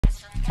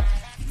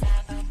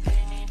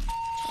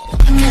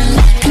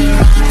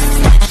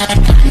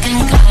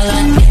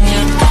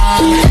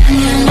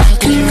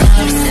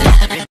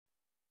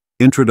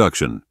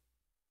Introduction.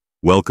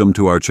 Welcome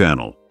to our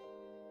channel.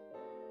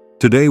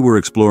 Today we're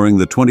exploring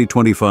the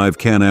 2025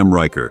 Can-Am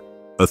Ryker,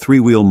 a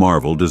three-wheel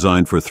marvel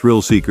designed for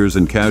thrill seekers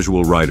and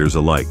casual riders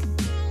alike.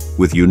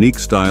 With unique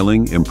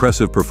styling,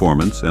 impressive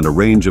performance, and a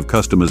range of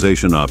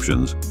customization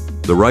options,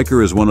 the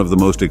Ryker is one of the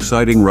most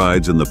exciting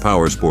rides in the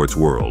power sports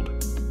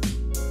world.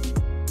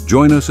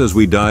 Join us as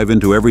we dive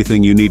into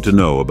everything you need to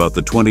know about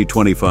the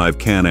 2025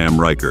 Can-Am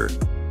Ryker.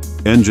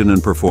 Engine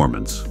and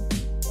performance.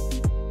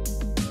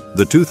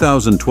 The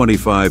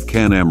 2025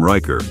 Can-Am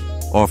Ryker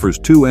offers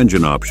two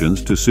engine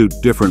options to suit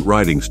different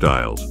riding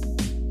styles.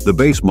 The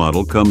base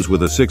model comes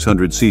with a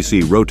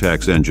 600cc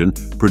Rotax engine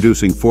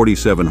producing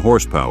 47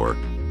 horsepower,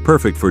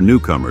 perfect for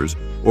newcomers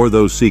or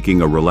those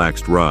seeking a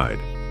relaxed ride.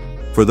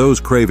 For those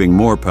craving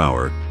more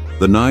power,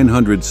 the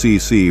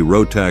 900cc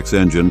Rotax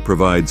engine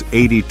provides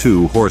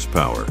 82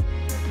 horsepower,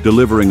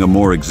 delivering a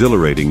more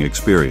exhilarating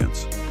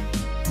experience.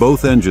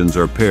 Both engines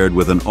are paired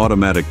with an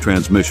automatic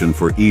transmission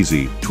for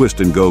easy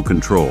twist-and-go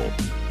control.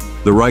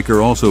 The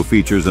Ryker also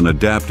features an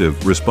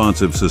adaptive,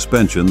 responsive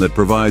suspension that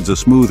provides a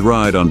smooth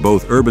ride on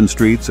both urban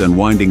streets and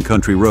winding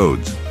country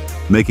roads,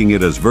 making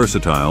it as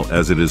versatile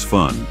as it is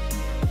fun.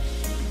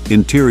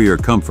 Interior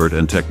comfort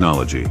and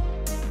technology.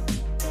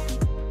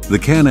 The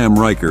Can-Am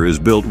Ryker is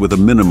built with a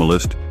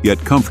minimalist yet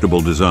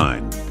comfortable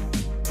design.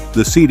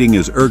 The seating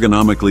is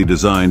ergonomically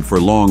designed for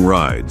long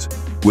rides,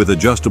 with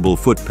adjustable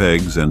foot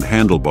pegs and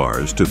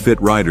handlebars to fit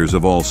riders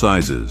of all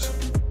sizes.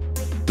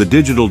 The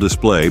digital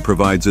display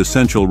provides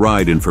essential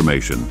ride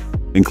information,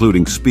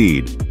 including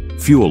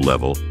speed, fuel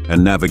level,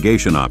 and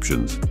navigation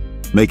options,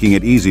 making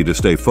it easy to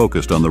stay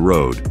focused on the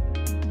road.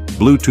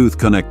 Bluetooth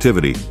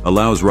connectivity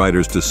allows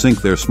riders to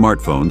sync their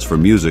smartphones for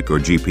music or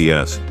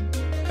GPS,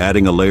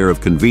 adding a layer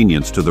of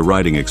convenience to the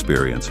riding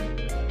experience.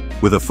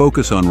 With a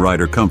focus on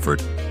rider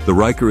comfort, the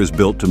Ryker is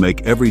built to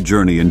make every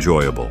journey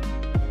enjoyable.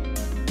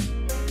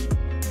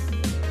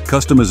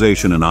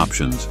 Customization and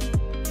options.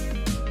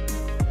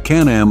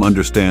 Can-Am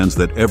understands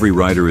that every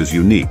rider is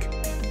unique,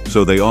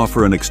 so they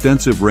offer an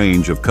extensive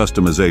range of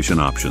customization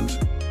options.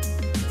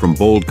 From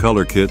bold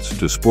color kits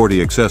to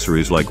sporty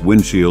accessories like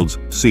windshields,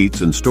 seats,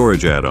 and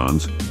storage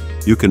add-ons,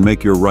 you can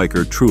make your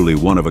Ryker truly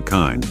one of a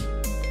kind.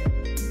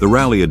 The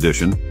Rally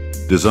Edition,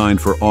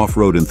 designed for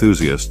off-road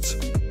enthusiasts,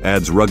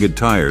 adds rugged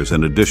tires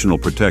and additional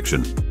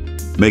protection,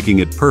 making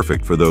it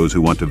perfect for those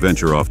who want to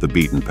venture off the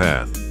beaten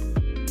path.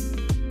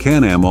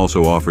 Can-Am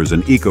also offers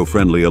an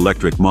eco-friendly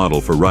electric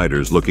model for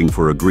riders looking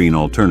for a green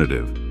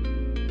alternative.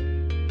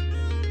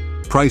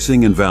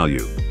 Pricing and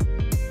value.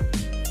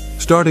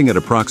 Starting at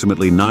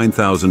approximately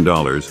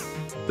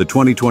 $9,000, the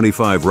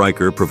 2025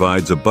 Ryker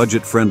provides a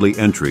budget-friendly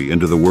entry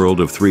into the world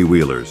of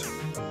three-wheelers.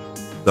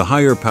 The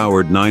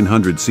higher-powered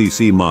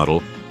 900cc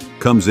model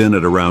comes in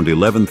at around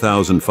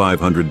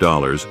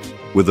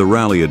 $11,500, with the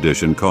Rally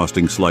Edition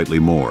costing slightly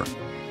more.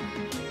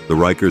 The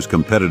Ryker's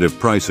competitive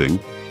pricing,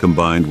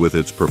 combined with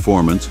its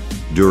performance,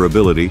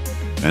 durability,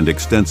 and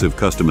extensive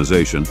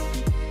customization,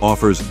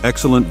 offers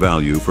excellent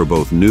value for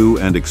both new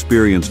and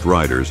experienced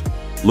riders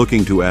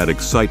looking to add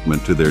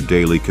excitement to their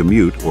daily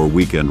commute or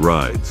weekend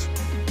rides.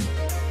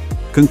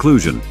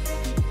 Conclusion.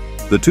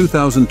 The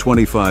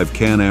 2025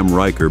 Can-Am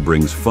Ryker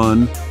brings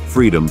fun,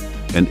 freedom,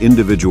 and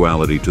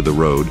individuality to the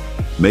road,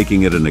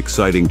 making it an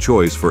exciting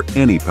choice for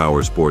any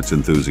power sports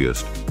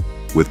enthusiast.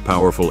 With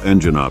powerful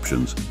engine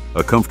options,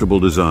 a comfortable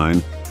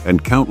design,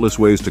 and countless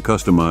ways to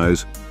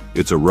customize,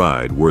 it's a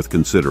ride worth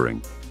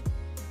considering.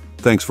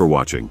 Thanks for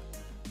watching.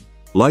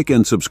 Like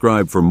and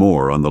subscribe for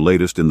more on the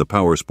latest in the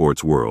power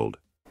sports world.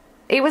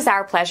 It was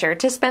our pleasure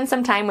to spend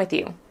some time with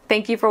you.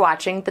 Thank you for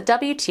watching the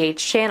WTH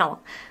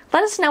channel.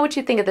 Let us know what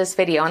you think of this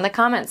video in the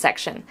comment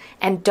section,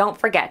 and don't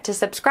forget to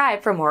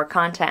subscribe for more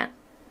content.